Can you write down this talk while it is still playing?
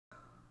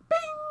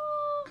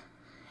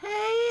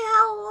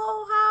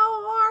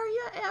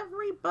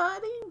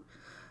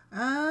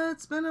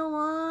it's been a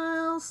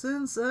while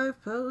since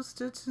I've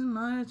posted to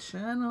my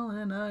channel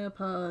and I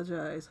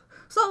apologize.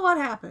 So what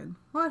happened?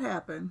 What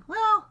happened?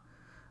 Well,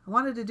 I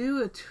wanted to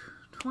do a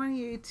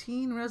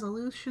 2018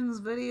 resolutions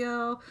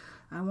video.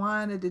 I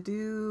wanted to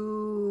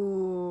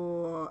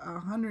do a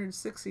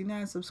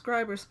 169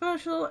 subscriber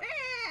special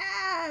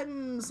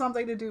and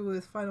something to do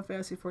with Final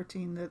Fantasy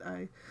XIV that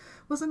I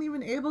wasn't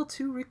even able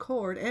to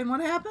record. And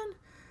what happened?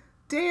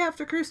 Day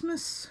after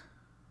Christmas,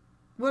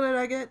 what did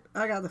I get?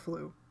 I got the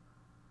flu.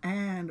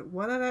 And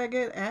what did I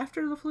get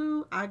after the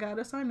flu? I got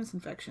a sinus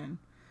infection.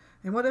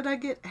 And what did I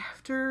get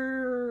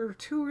after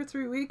 2 or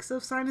 3 weeks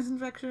of sinus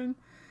infection?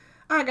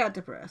 I got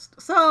depressed.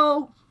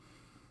 So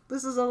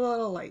this is a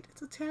little late.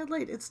 It's a tad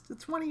late. It's the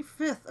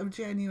 25th of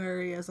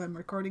January as I'm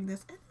recording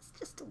this, and it's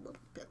just a little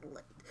bit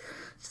late.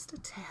 Just a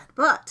tad.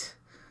 But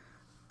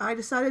I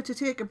decided to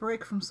take a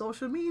break from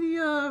social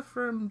media,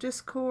 from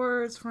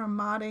Discords, from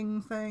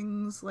modding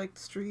things like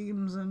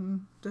streams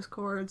and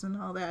Discords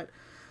and all that.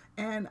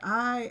 And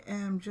I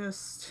am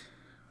just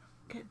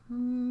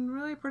getting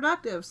really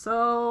productive.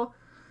 So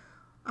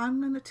I'm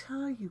going to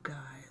tell you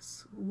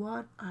guys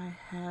what I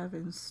have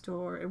in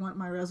store and what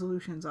my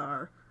resolutions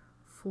are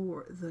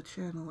for the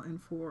channel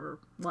and for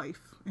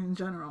life in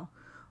general.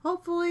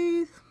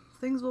 Hopefully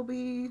things will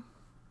be,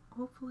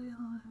 hopefully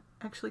I'll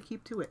actually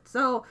keep to it.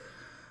 So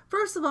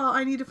first of all,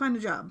 I need to find a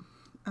job.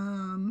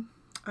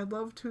 I'd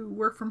love to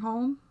work from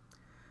home,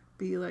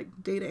 be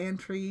like data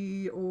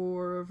entry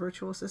or a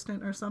virtual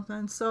assistant or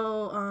something.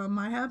 So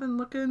I have been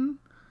looking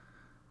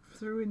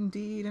through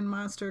Indeed and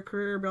Monster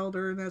Career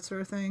Builder and that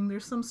sort of thing.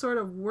 There's some sort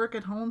of work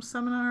at home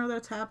seminar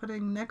that's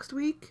happening next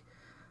week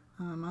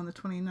on the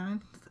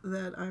 29th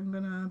that I'm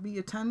gonna be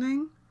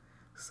attending.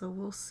 So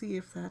we'll see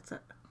if that's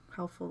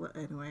helpful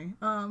anyway.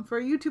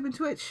 For YouTube and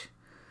Twitch,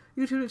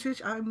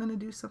 I'm gonna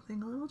do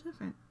something a little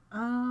different.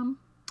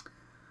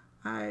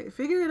 I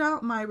figured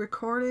out my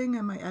recording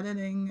and my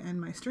editing and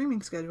my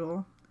streaming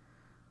schedule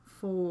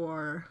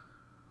for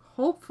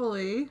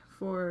hopefully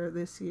for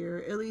this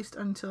year, at least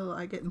until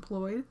I get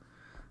employed.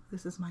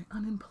 This is my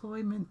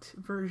unemployment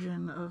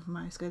version of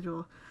my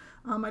schedule.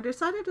 I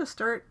decided to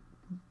start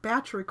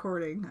batch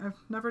recording.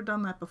 I've never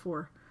done that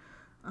before.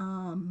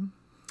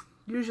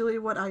 Usually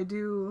what I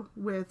do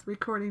with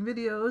recording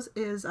videos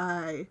is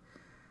I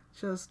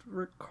just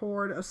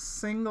record a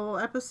single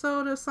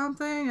episode of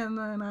something and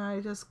then I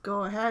just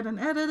go ahead and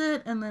edit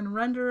it and then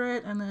render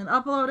it and then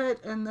upload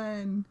it and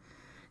then,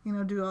 you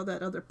know, do all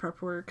that other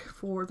prep work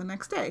for the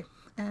next day.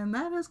 And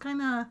that is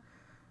kind of,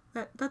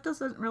 that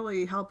doesn't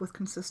really help with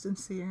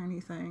consistency or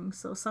anything.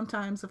 So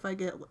sometimes if I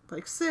get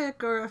like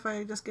sick or if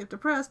I just get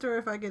depressed or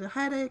if I get a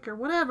headache or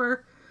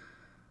whatever,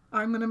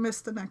 I'm going to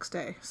miss the next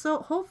day.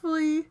 So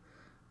hopefully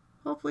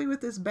with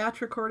this batch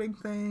recording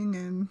thing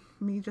and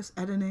me just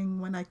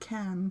editing when I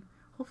can,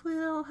 hopefully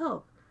that'll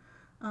help.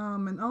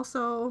 And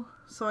also,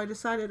 so I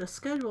decided a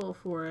schedule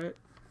for it.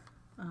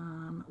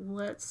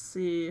 Let's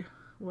see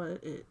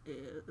what it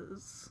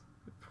is.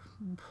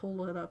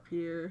 Pull it up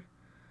here.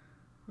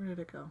 Where did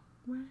it go?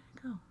 Where did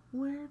it go?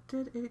 Where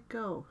did it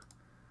go?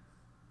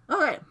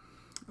 Okay.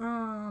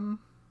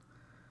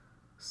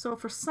 So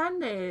for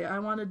Sunday, I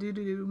wanted to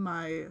do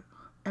my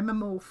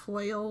MMO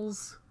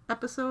flails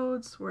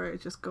episodes where I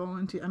just go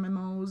into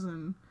MMOs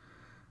and,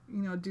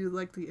 you know, do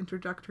like the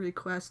introductory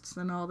quests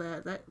and all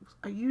that. That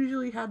I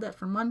usually had that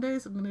for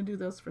Mondays. I'm going to do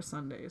those for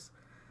Sundays.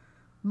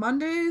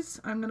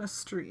 Mondays, I'm going to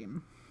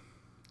stream.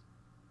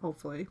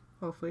 Hopefully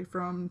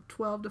from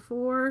 12 to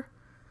 4.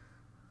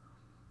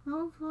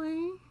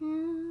 Hopefully,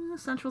 yeah,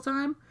 Central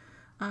Time.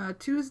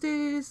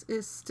 Tuesdays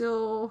is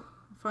still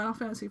Final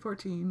Fantasy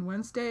XIV.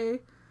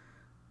 Wednesday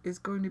is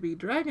going to be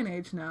Dragon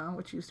Age now,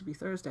 which used to be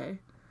Thursday.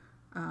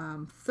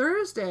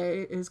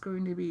 Thursday is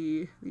going to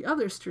be the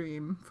other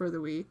stream for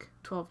the week,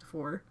 12 to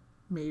 4,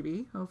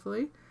 maybe,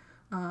 hopefully.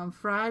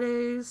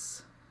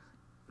 Fridays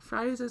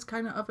is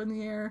kind of up in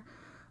the air.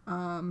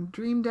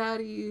 Dream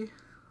Daddy,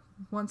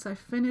 once I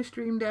finish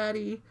Dream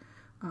Daddy,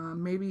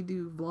 maybe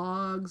do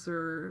vlogs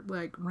or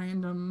like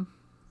random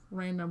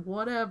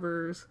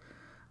whatevers.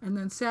 And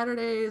then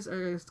Saturdays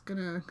are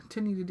gonna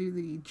continue to do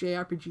the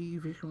JRPG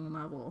visual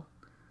novel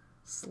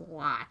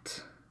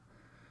slot.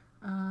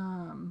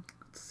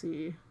 Let's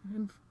see,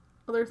 and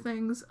other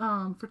things,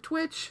 for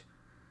Twitch,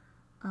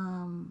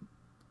 for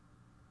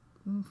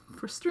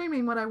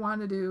streaming, what I want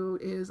to do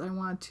is I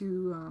want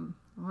to,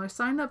 well, I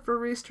signed up for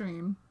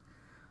Restream,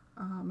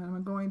 and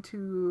I'm going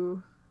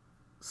to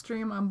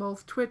stream on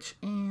both Twitch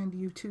and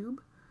YouTube,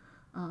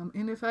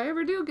 and if I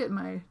ever do get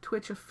my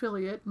Twitch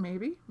affiliate,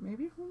 maybe,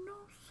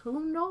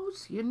 who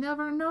knows, you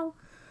never know,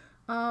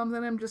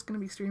 then I'm just going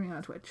to be streaming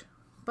on Twitch,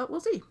 but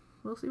we'll see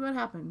what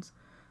happens.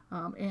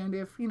 And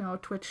if, you know,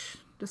 Twitch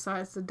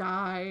decides to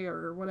die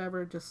or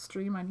whatever, just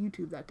stream on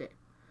YouTube that day.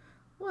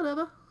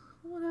 Whatever.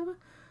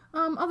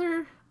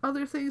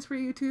 Other things for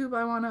YouTube,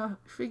 I want to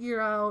figure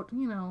out,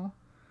 you know,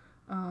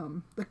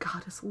 the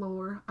goddess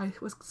lore. I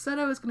said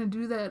I was going to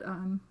do that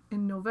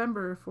in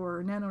November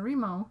for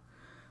NaNoWriMo,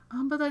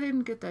 but I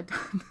didn't get that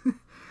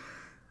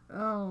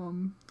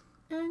done.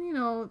 and you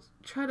know,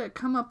 try to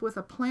come up with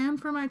a plan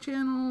for my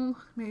channel.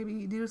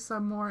 Maybe do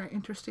some more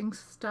interesting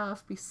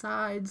stuff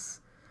besides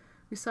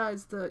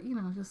the, you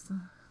know, just the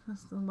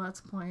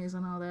Let's Plays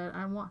and all that.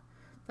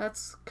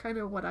 That's kind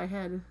of what I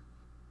had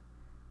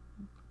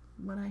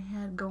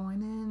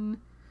going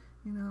in,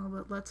 you know.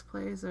 But Let's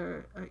Plays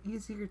are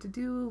easier to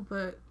do,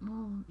 but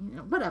well, you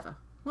know, whatever,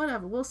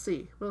 we'll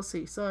see.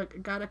 So I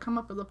gotta come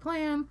up with a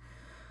plan.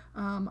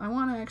 I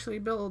want to actually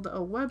build a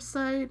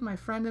website. My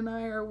friend and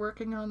I are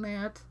working on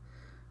that.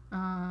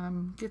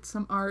 Get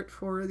some art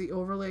for the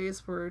overlays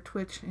for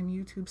Twitch and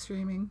YouTube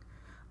streaming.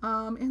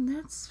 And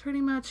that's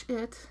pretty much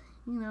it.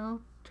 You know,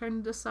 trying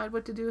to decide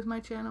what to do with my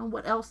channel,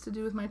 what else to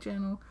do with my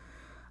channel.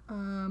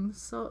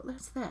 So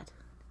that's that.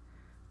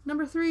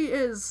 Number 3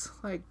 is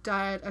like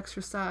diet,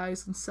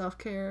 exercise, and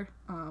self-care.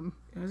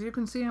 As you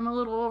can see, I'm a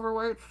little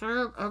overweight.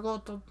 I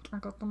got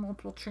the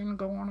multiple chin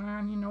going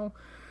on, you know.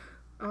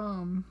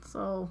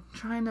 So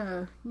trying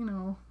to, you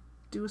know,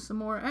 do some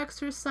more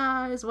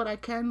exercise, what I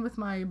can with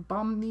my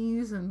bum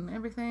knees and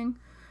everything.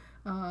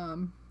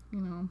 You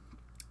know,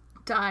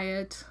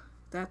 diet,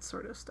 that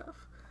sort of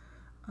stuff.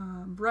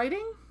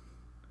 Writing,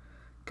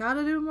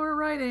 gotta do more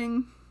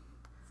writing.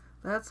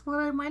 That's what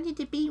I wanted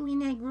to be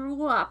when I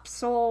grew up,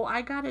 so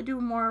I gotta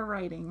do more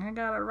writing. I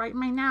gotta write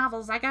my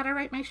novels, I gotta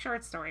write my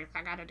short stories,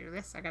 I gotta do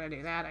this, I gotta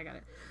do that, I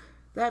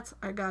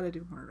gotta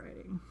do more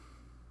writing.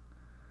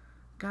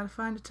 Gotta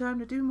find a time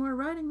to do more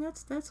writing.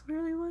 That's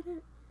really what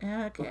it.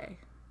 Okay.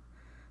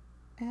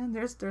 And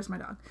there's my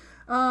dog.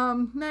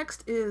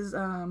 Next is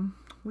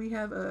we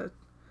have a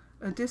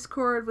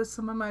Discord with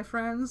some of my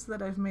friends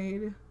that I've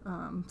made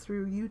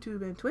through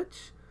YouTube and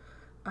Twitch.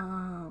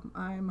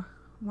 I'm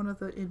one of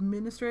the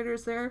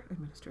administrators there.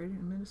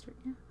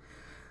 Yeah.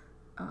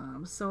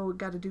 So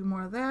got to do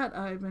more of that.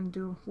 I've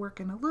been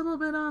working a little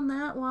bit on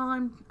that while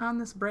I'm on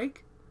this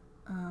break,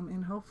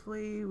 and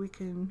hopefully we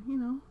can, you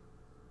know,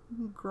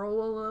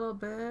 grow a little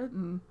bit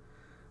and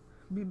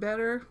be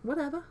better,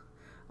 whatever.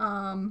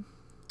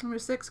 Number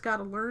 6,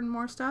 gotta learn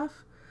more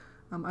stuff.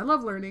 I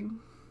love learning.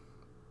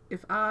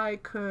 If I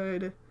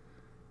could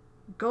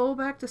go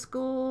back to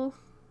school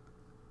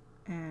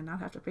and not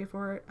have to pay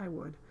for it, I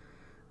would.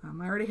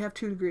 I already have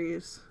 2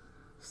 degrees,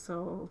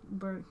 so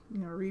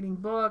reading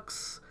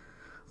books,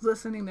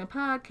 listening to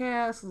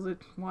podcasts,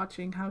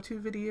 watching how-to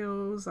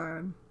videos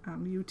on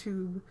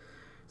YouTube,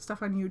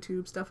 stuff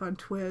on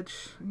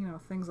Twitch, you know,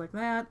 things like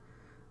that.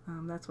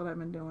 That's what I've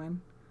been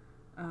doing.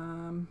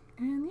 And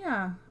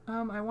yeah,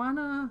 I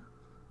wanna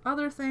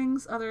other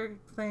things,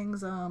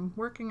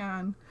 working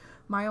on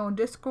my own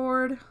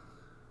Discord.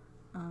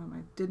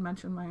 I did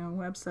mention my own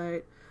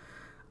website.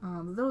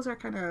 Those are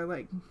kind of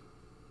like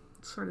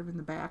sort of in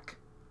the back,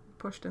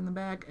 pushed in the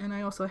back. And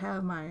I also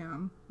have my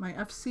my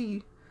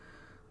FC,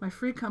 my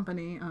free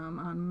company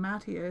on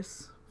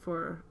Matthias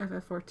for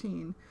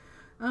FF14.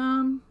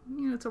 You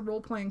know, it's a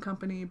role-playing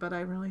company, but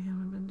I really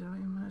haven't been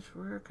doing much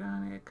work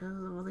on it because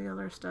of all the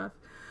other stuff.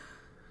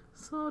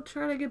 So I'll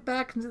try to get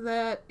back into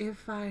that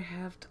if I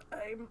have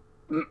time,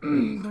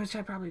 which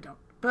I probably don't.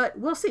 But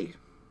we'll see.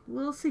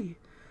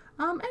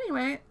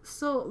 Anyway,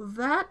 so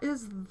that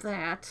is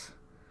that.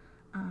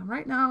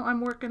 Right now I'm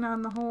working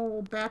on the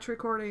whole batch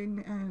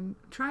recording and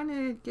trying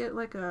to get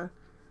like at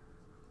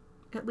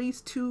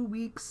least 2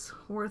 weeks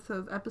worth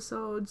of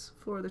episodes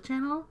for the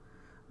channel.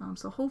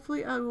 So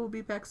hopefully I will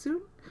be back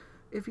soon.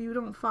 If you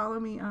don't follow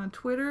me on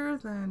Twitter,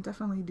 then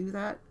definitely do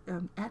that.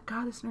 At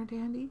Goddess Nerd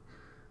Dandy,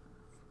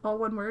 all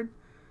one word.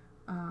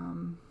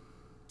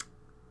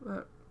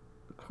 But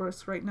of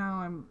course, right now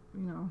I'm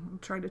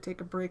trying to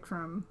take a break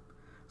from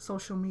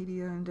social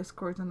media and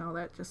Discords and all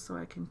that, just so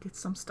I can get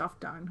some stuff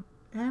done.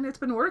 And it's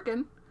been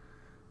working,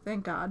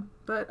 thank God.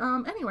 But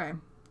anyway,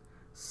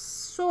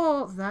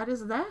 so that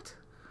is that.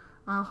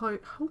 I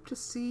hope to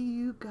see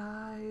you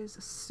guys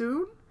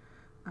soon.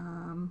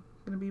 I'm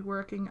going to be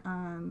working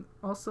on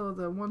also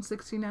the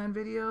 169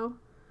 video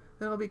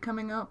that'll be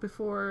coming out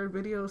before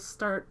videos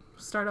start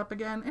up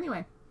again.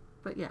 Anyway,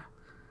 but yeah.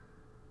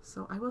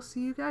 So I will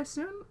see you guys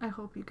soon. I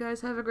hope you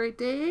guys have a great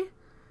day.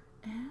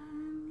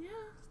 And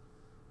yeah,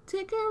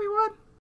 take care everyone.